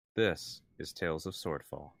This is Tales of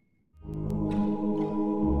Swordfall.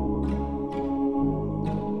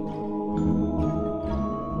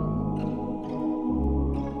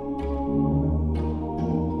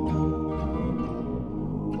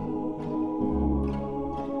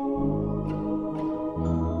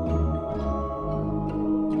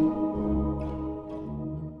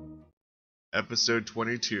 Episode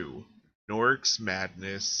 22, Norik's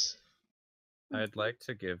Madness. I'd like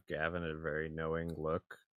to give Gavin a very knowing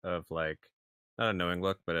look of like, not a knowing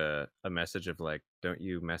look, but a message of like, don't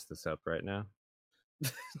you mess this up right now.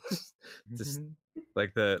 Just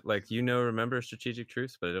remember strategic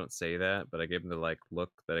truths, but I don't say that. But I gave him the like look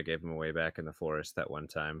that I gave him way back in the forest that one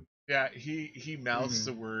time. Yeah, he mouths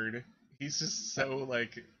the word. He's just so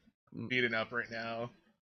like beaten up right now.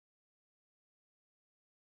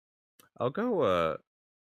 I'll go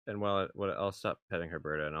and I'll stop petting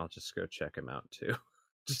Herberta and I'll just go check him out too.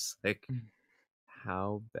 Just like,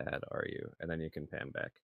 how bad are you? And then you can pan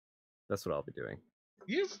back. That's what I'll be doing.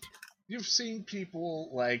 You've seen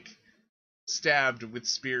people like stabbed with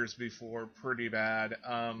spears before, pretty bad.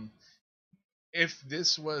 If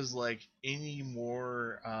this was like any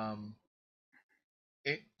more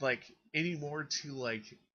any more to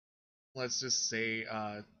like, let's just say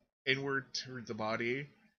inward toward the body,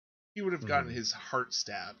 he would have gotten his heart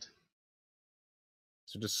stabbed.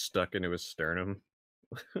 So just stuck into his sternum.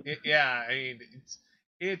 Yeah, I mean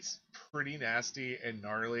it's pretty nasty and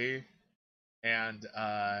gnarly, and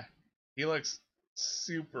he looks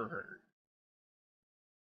super hurt.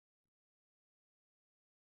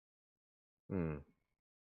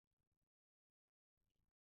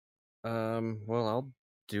 Well, I'll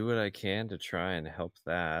do what I can to try and help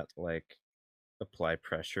that. Like, apply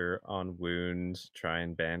pressure on wounds, try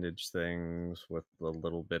and bandage things with the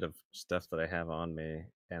little bit of stuff that I have on me,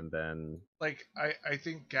 and then like I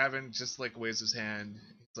think Gavin just like waves his hand.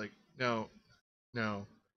 He's like, no,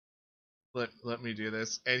 let me do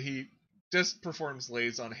this, and he just performs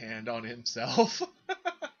lays on hand on himself.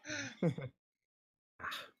 and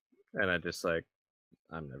I just like,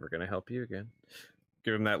 I'm never gonna help you again.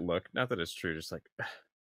 Give him that look. Not that it's true, just like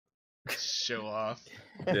show off.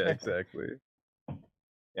 Yeah, exactly.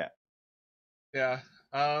 Yeah.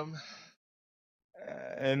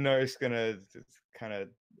 And Norik's gonna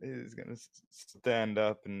stand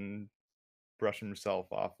up and brush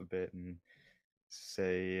himself off a bit and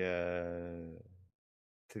say to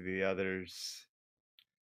the others,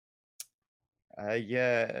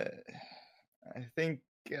 yeah, I think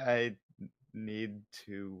I need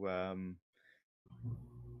to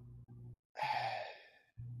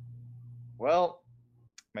well,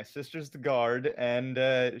 my sister's the guard, and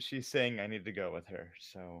she's saying I need to go with her,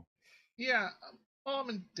 so yeah, Mom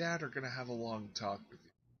and Dad are gonna have a long talk with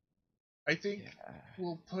you. I think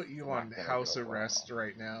we'll put you on house arrest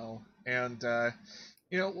right now, and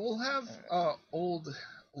we'll have old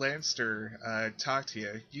Lanster talk to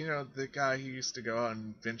you. You know, the guy who used to go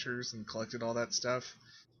on adventures and collected all that stuff.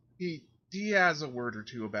 He has a word or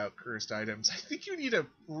two about cursed items. I think you need to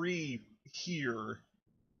rehear.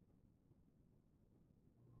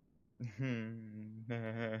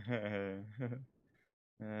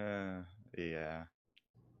 Yeah.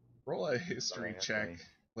 Roll a history check.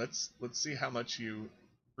 Let's see how much you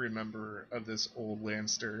remember of this old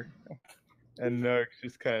Lanster. And Norik's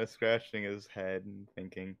just kind of scratching his head and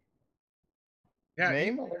thinking. Yeah,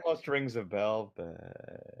 name almost rings a bell, but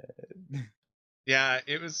yeah,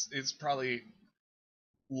 it's probably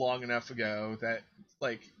long enough ago that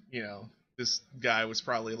this guy was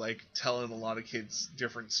probably like telling a lot of kids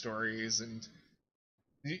different stories, and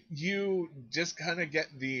you just kind of get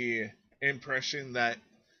the impression that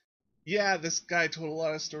this guy told a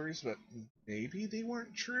lot of stories, but maybe they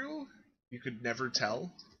weren't true. You could never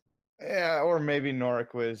tell. Yeah, or maybe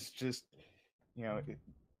Norik was just,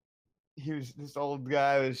 this old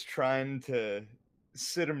guy was trying to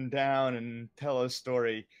sit him down and tell a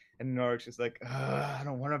story, and Norik's just like, I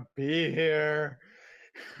don't want to be here.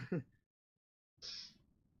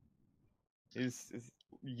 His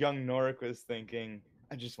young Norik was thinking,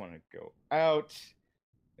 I just want to go out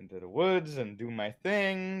into the woods and do my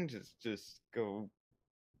thing, just go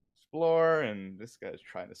explore, and this guy's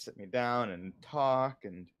trying to sit me down and talk,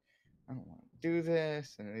 and I don't want to do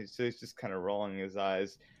this. And he's just kind of rolling his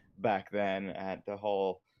eyes back then at the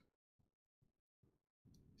whole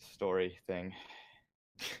story thing.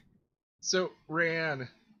 So, Rayanne,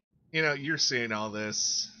 you're seeing all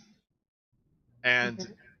this,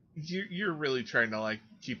 and you're really trying to like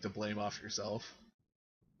keep the blame off yourself.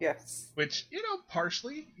 Yes. Which,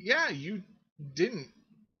 partially, you didn't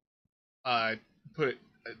put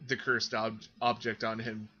the cursed object on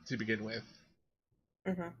him to begin with.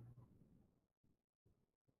 Mm-hmm.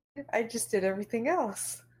 I just did everything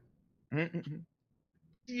else.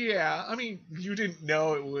 Yeah, I mean, you didn't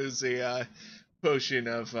know it was a potion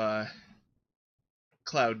of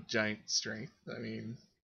cloud giant strength. I mean,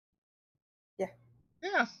 Yeah.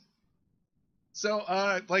 yeah. So,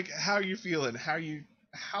 like, how you feeling? How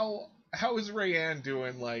is Rayanne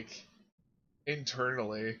doing, like,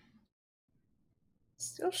 internally?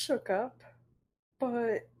 Still shook up,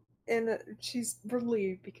 but she's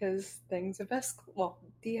relieved because things have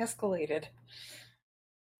de-escalated.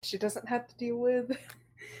 She doesn't have to deal with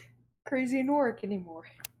crazy Norik anymore.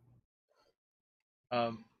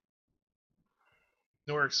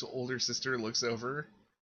 Norik's older sister looks over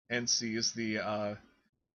and sees the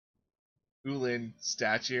Ulin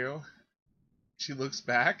statue. She looks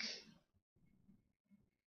back.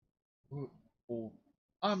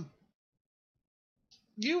 Um,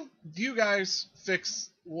 you guys fix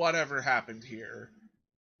whatever happened here.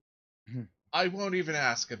 I won't even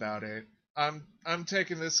ask about it. I'm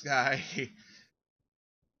taking this guy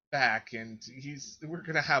back, and we're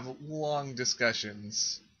gonna have long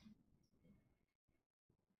discussions.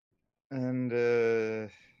 And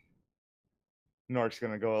Nork's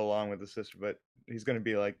gonna go along with the sister, but he's gonna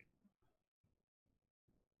be like,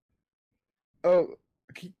 "Oh,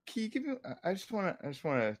 can you give me? I just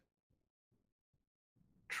wanna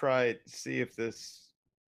try see if this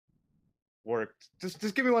worked.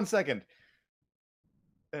 Just give me 1 second."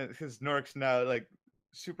 Because Nork's now like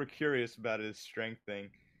super curious about his strength thing.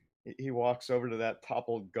 He walks over to that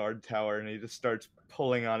toppled guard tower and he just starts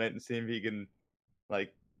pulling on it and seeing if he can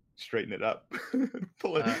like straighten it up,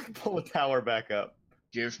 pull the tower back up.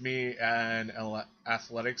 Give me an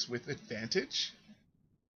athletics with advantage.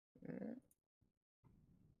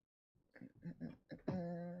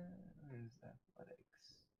 Where's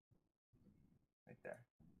athletics? Right there.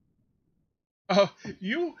 Oh,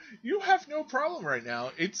 you have no problem right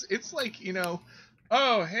now. It's like,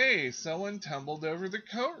 oh, hey, someone tumbled over the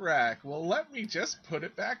coat rack. Well, let me just put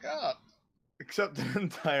it back up. Except the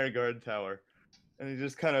entire guard tower. And he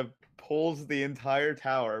just kind of pulls the entire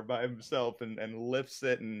tower by himself and lifts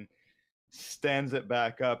it and stands it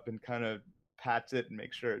back up and kind of pats it and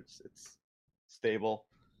makes sure it's stable.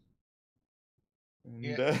 And,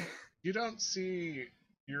 yeah, you don't see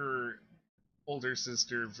your older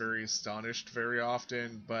sister very astonished very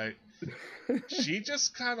often, but she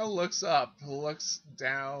just kind of looks up, looks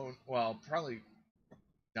down. Well, probably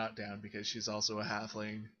not down because she's also a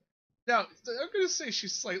halfling. Now, I'm going to say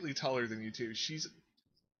she's slightly taller than you two. She's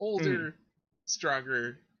older,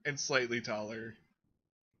 stronger, and slightly taller.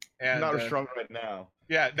 And not as strong right now.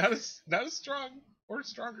 Yeah, not as strong or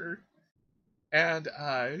stronger. And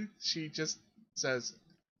she just says,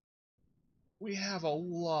 "We have a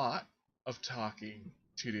lot of talking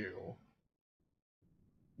to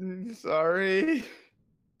do." Sorry.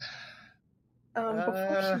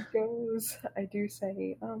 Before she goes, I do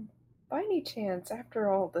say, by any chance, after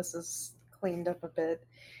all this is cleaned up a bit,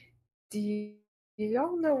 do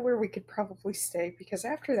y'all know where we could probably stay? Because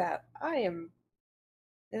after that, I am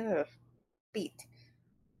beat.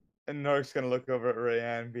 And Nork's gonna look over at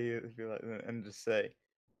Rayanne and just say,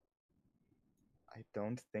 "I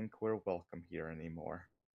don't think we're welcome here anymore."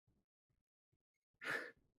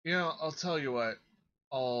 I'll tell you what.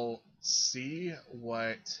 I'll see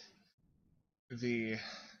what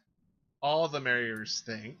all the Marriers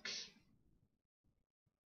think,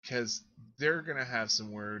 because they're gonna have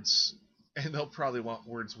some words, and they'll probably want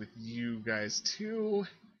words with you guys too.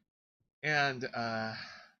 And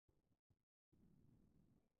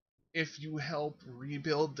if you help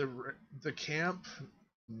rebuild the camp,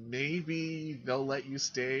 maybe they'll let you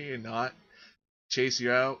stay and not chase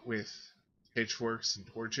you out with pitchforks and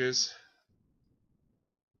torches.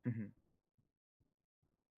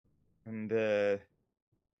 And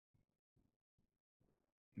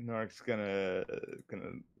Nork's gonna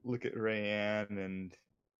look at Rayanne and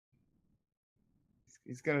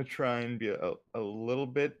he's gonna try and be a little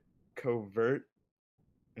bit covert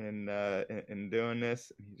in doing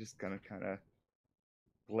this. And he's just gonna kind of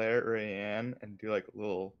glare at Rayanne and do like a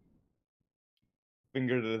little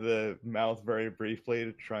finger to the mouth very briefly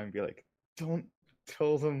to try and be like, "Don't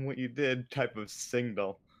tell them what you did," type of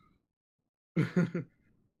signal.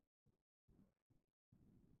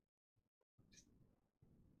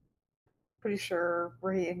 Pretty sure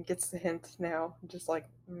Rayan gets the hint now. Just like,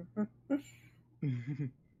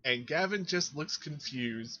 And Gavin just looks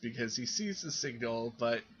confused because he sees the signal,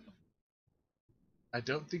 but I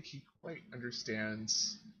don't think he quite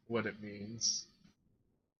understands what it means.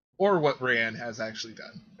 Or what Rayanne has actually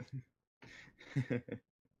done.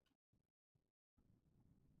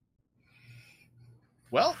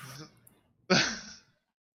 Well,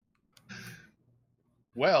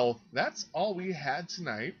 well, that's all we had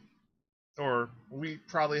tonight. Or we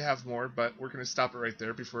probably have more, but we're going to stop it right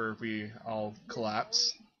there before we all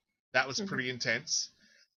collapse. That was pretty intense.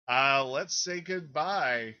 Let's say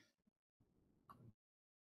goodbye.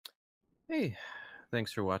 Hey,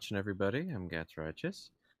 thanks for watching, everybody. I'm Gats Righteous.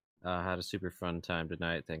 Had a super fun time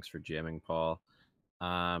tonight. Thanks for jamming, Paul.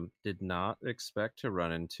 Did not expect to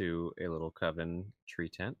run into a little coven tree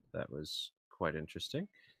tent. That was quite interesting,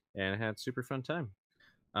 and had super fun time.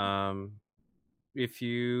 If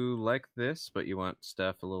you like this, but you want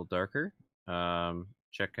stuff a little darker,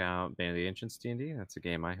 check out Bane of the Ancients D&D. That's a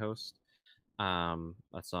game I host.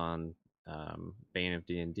 That's on Bane of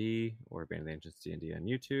D&D or Bane of the Ancients D&D on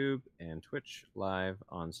YouTube and Twitch live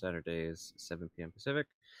on Saturdays, 7 p.m. Pacific.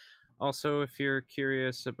 Also, if you're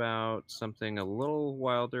curious about something a little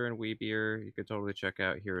wilder and weebier, you could totally check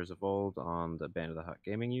out Heroes of Old on the Band of the Hot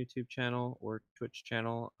Gaming YouTube channel or Twitch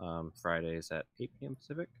channel, Fridays at 8 p.m.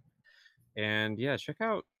 Pacific. And yeah, check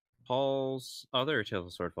out Paul's other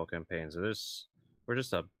Tales of Swordfall campaigns. We're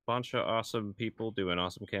just a bunch of awesome people doing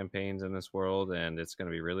awesome campaigns in this world, and it's going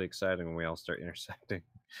to be really exciting when we all start intersecting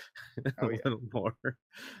a little more.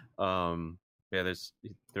 Yeah,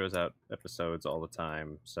 he throws out episodes all the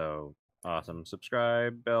time, so awesome.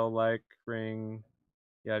 Subscribe, bell, like, ring,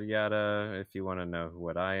 yada yada. If you want to know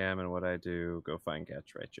what I am and what I do, go find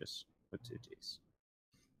Gats Righteous with 2 T's.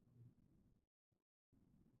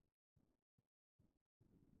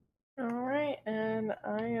 Alright, and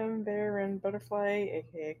I am Baron Butterfly,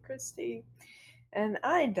 aka Christy, and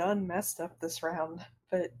I done messed up this round,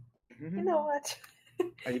 but you know what?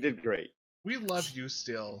 You did great. We love you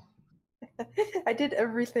still. I did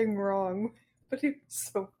everything wrong, but it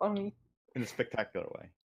was so funny. In a spectacular way.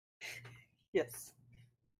 Yes.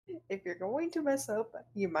 If you're going to mess up,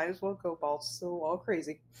 you might as well go balls so all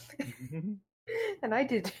crazy. And I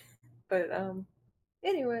did. But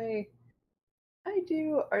anyway, I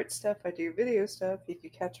do art stuff, I do video stuff. You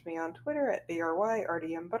can catch me on Twitter at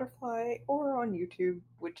BRYRDMButterfly or on YouTube,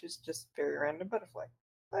 which is just Very Random Butterfly.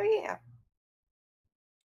 So yeah.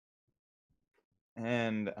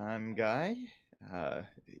 And I'm Guy.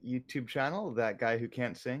 YouTube channel, That Guy Who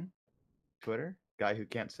Can't Sing. Twitter, Guy Who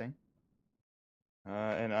Can't Sing.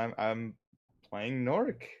 And I'm playing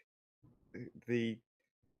Norik, the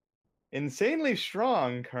insanely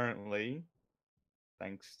strong currently,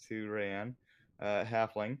 thanks to Rayanne,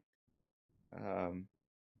 halfling,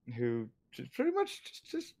 who pretty much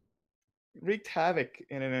just wreaked havoc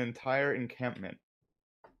in an entire encampment.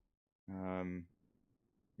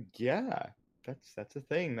 Yeah, that's a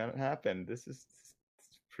thing that happened. This is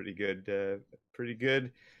pretty good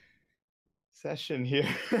session here.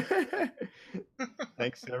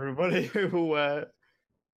 Thanks to everybody who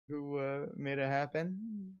made it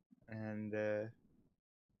happen, and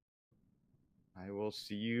I will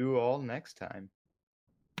see you all next time.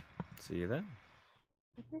 See you then.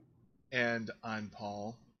 And I'm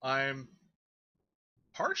Paul. I'm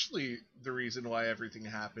partially the reason why everything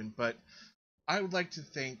happened, but I would like to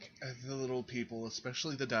thank the little people,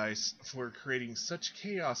 especially the dice, for creating such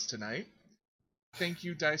chaos tonight. Thank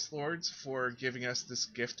you, Dice Lords, for giving us this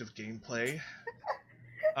gift of gameplay.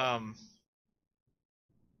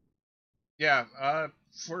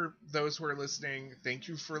 For those who are listening, thank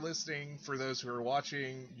you for listening. For those who are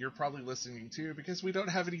watching, you're probably listening too, because we don't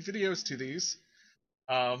have any videos to these.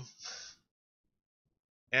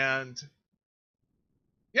 And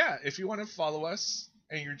yeah, if you want to follow us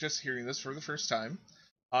and you're just hearing this for the first time,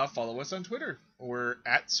 follow us on Twitter. We're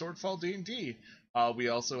at SwordfallD&D. We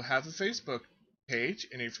also have a Facebook page,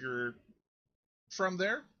 and if you're from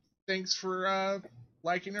there, thanks for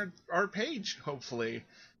liking our page, hopefully.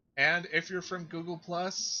 And if you're from Google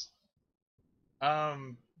Plus,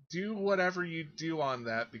 do whatever you do on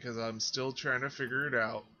that, because I'm still trying to figure it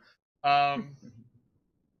out.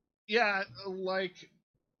 Yeah, like,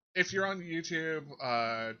 if you're on YouTube,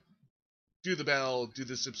 do the bell, do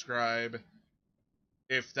the subscribe,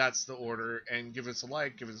 if that's the order, and give us a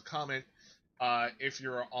like, give us a comment. If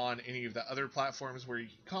you're on any of the other platforms where you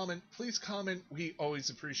can comment, please comment. We always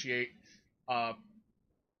appreciate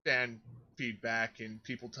fan feedback and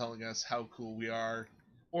people telling us how cool we are,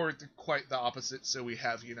 or quite the opposite, so we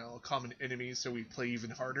have, a common enemy, so we play even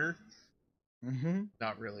harder.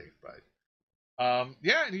 Not really, but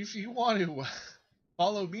yeah, and if you want to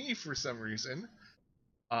follow me for some reason,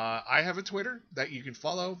 I have a Twitter that you can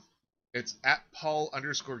follow. It's at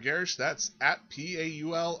Paul_Garish. That's at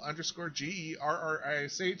PAUL_GERRISH.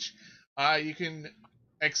 You can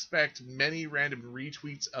expect many random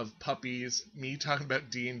retweets of puppies, me talking about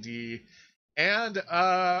D&D, and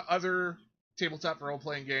other tabletop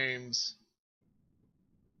role-playing games,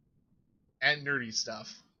 and nerdy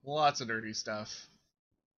stuff. Lots of nerdy stuff.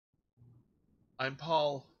 I'm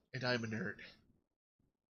Paul, and I'm a nerd.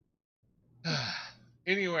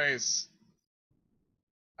 Anyways,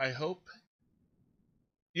 I hope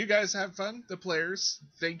you guys have fun, the players.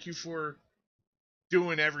 Thank you for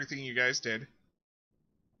doing everything you guys did.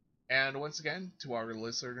 And once again, to our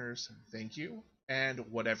listeners, thank you. And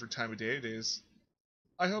whatever time of day it is,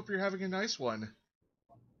 I hope you're having a nice one.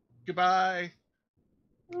 Goodbye.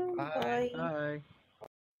 Bye. Bye.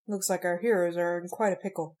 Looks like our heroes are in quite a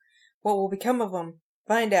pickle. What will become of them?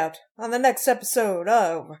 Find out on the next episode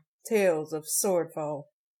of Tales of Swordfall.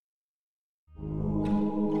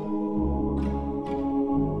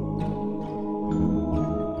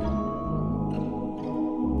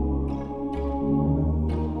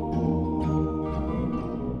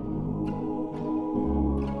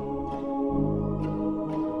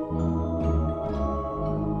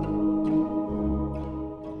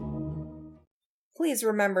 Please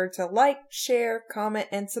remember to like, share, comment,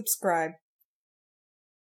 and subscribe.